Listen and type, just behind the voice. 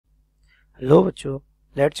Hello बच्चों,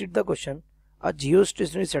 let's read the question. A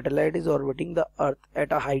geostationary satellite is orbiting the Earth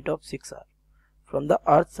at a height of 6r from the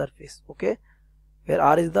Earth's surface, okay, where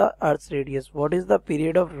r is the Earth's radius. What is the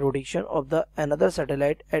period of rotation of the another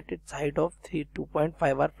satellite at its height of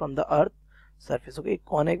 2.5r from the Earth's surface? Okay,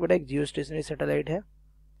 कौन है बेटा? एक geostationary satellite है,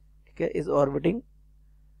 ठीक है, is orbiting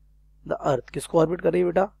the Earth. किसको orbit कर रही है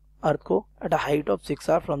बेटा? अर्थ को at a height of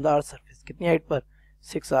 6r from the Earth's surface. कितनी हाइट पर?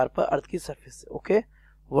 6r पर अर्थ की सरफेस से, okay.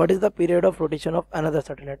 What is the period of rotation of another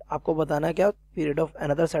satellite? आपको बताना है क्या period of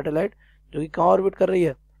another satellite जो कि कहाँ ऑर्बिट कर रही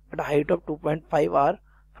है? At a height of 2.5 r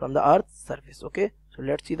from the Earth's surface. Okay. So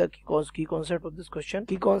let's see the key concept of this question.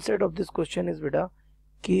 Key concept of this question is बेटा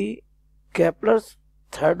कि Kepler's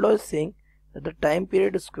third law is saying that the time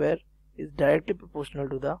period square is directly proportional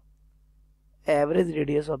to the average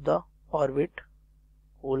radius of the orbit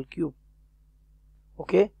whole cube.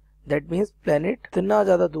 Okay. That means planet जितना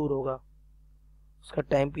ज़्यादा दूर होगा उसका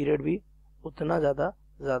time period भी उतना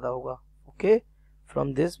ज़्यादा होगा. Okay,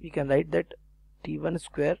 from this we can write that t1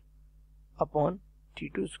 square upon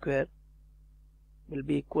t2 square will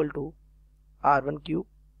be equal to r1 cube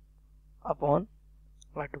upon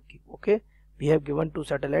r2 cube. Okay, we have given to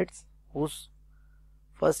satellites whose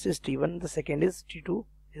first is t1, the second is t2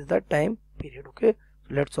 is the time period. Okay, so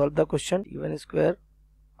let's solve the question. t1 square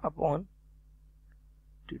upon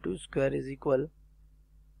t2 square is equal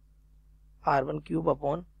r1 cube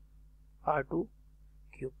upon r2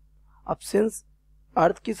 cube. अब since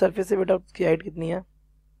अर्थ की surface से बेटा उसकी height कितनी है?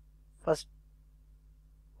 First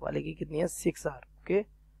वाले की कितनी है? 6r. Okay,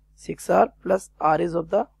 6r plus r is of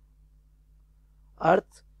the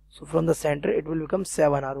earth, so from the center it will become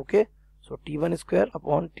 7r. Okay, so t1 square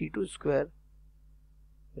upon t2 square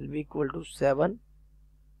will be equal to 7r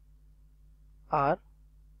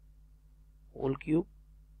whole cube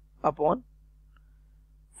upon,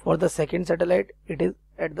 for the second satellite it is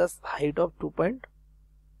at the height of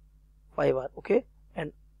 2.5r. okay,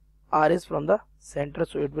 and r is from the center,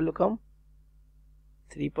 so it will become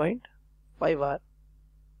 3.5r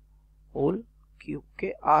whole cube.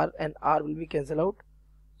 Okay, r and r will be cancelled out,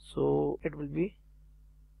 so it will be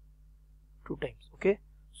 2 times. Okay,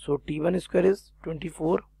 so t1 square is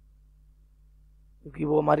 24 क्योंकि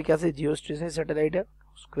वो हमारी क्या से geostationary satellite है,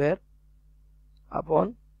 square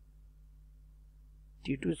upon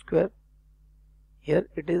t2 square, here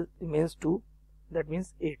it is remains 2, that means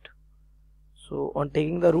 8. So on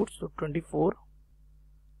taking the roots, so 24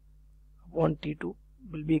 upon t2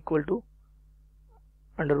 will be equal to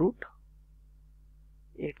under root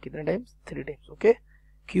 8. कितने times? 3 times. Okay,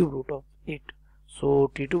 cube root of 8.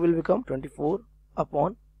 So t2 will become 24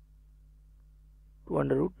 upon 2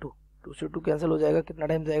 under root 2. 2 से 2 cancel हो जाएगा, कितना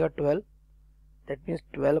time जाएगा? 12. That means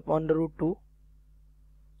 12 upon the root 2.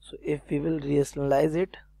 So if we will rationalize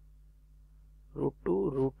it, root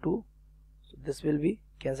 2, so this will be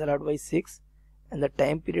cancelled out by 6, and the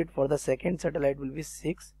time period for the second satellite will be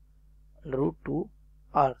 6 under root 2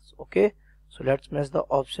 hours. Okay, so let's match the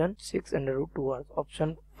option 6 under root 2 hours.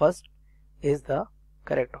 Option first is the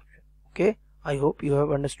correct option. Okay, I hope you have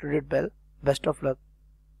understood it well. Best of luck.